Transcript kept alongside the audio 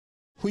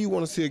who you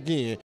want to see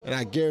again, and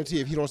I guarantee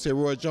if you don't say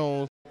Roy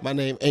Jones, my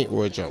name ain't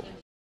Roy Jones.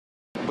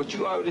 But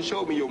you already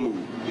showed me your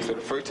move. You said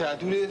the first time I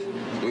do this,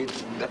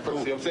 that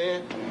first, see what I'm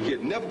saying?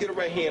 He'll never get a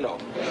right hand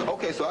off.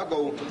 Okay, so I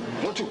go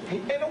 1, 2. He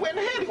ain't nowhere in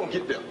the hell he gonna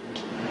get there.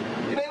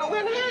 It ain't nowhere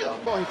in the hell.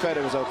 Oh, he felt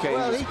it was okay.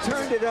 Well, he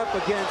turned it up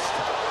against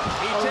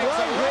He takes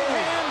a right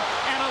hand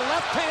and a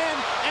left hand,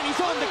 and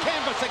he's on the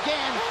canvas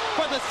again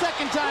for the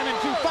second time in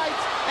 2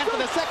 fights. And for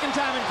the second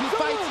time in 2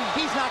 fights,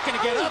 he's not going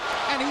to get up,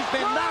 and he's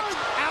been knocked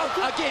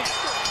out again.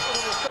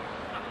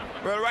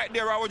 Well, right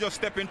there, I was just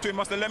stepping to him.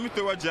 I said, let me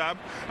throw a jab,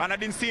 and I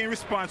didn't see him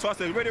respond, so I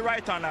said, ready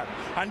right on that.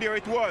 And there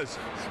it was.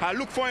 I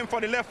looked for him for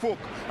the left hook,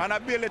 and I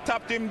barely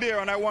tapped him there,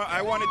 and I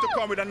wanted to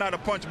come with another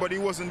punch, but he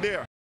wasn't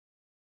there.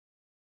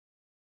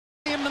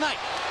 Him tonight,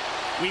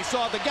 we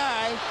saw the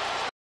guy.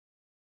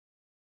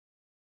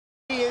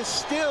 He is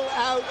still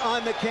out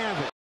on the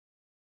canvas.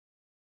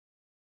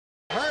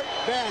 Hurt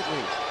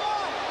badly.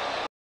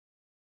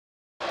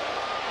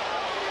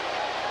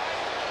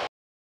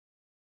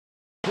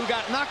 Who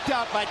got knocked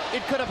out by,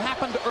 it could have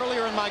happened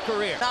earlier in my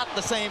career. Not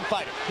the same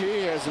fighter.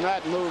 He has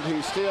not moved.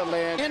 He's still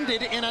laying.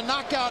 Ended in a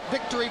knockout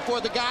victory for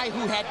the guy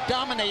who had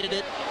dominated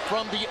it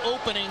from the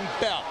opening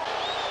bell.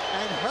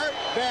 And hurt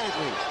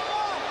badly.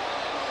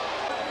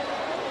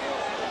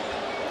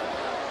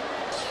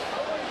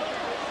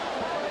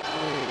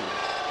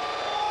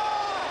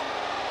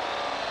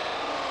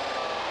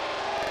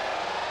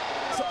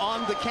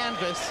 On the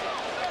canvas,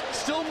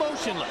 still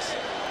motionless.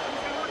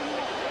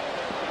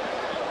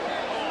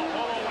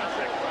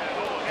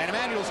 And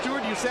Emmanuel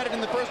Stewart, you said it in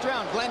the first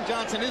round, Glen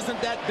Johnson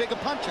isn't that big a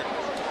puncher.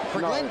 For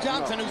Glen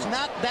Johnson, who's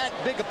not that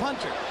big a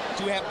puncher,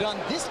 to have done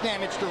this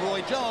damage to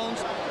Roy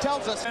Jones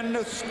tells us. And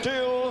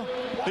still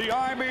the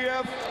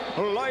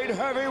IBF light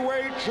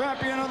heavyweight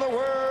champion of the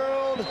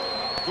world,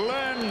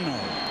 Glen,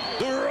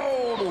 the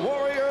Road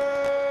Warrior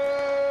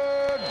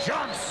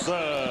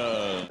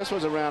Johnson. This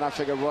was a round I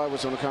figured Roy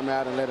was going to come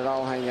out and let it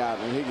all hang out,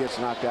 and he gets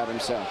knocked out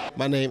himself.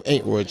 My name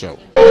ain't Roy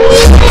Jones.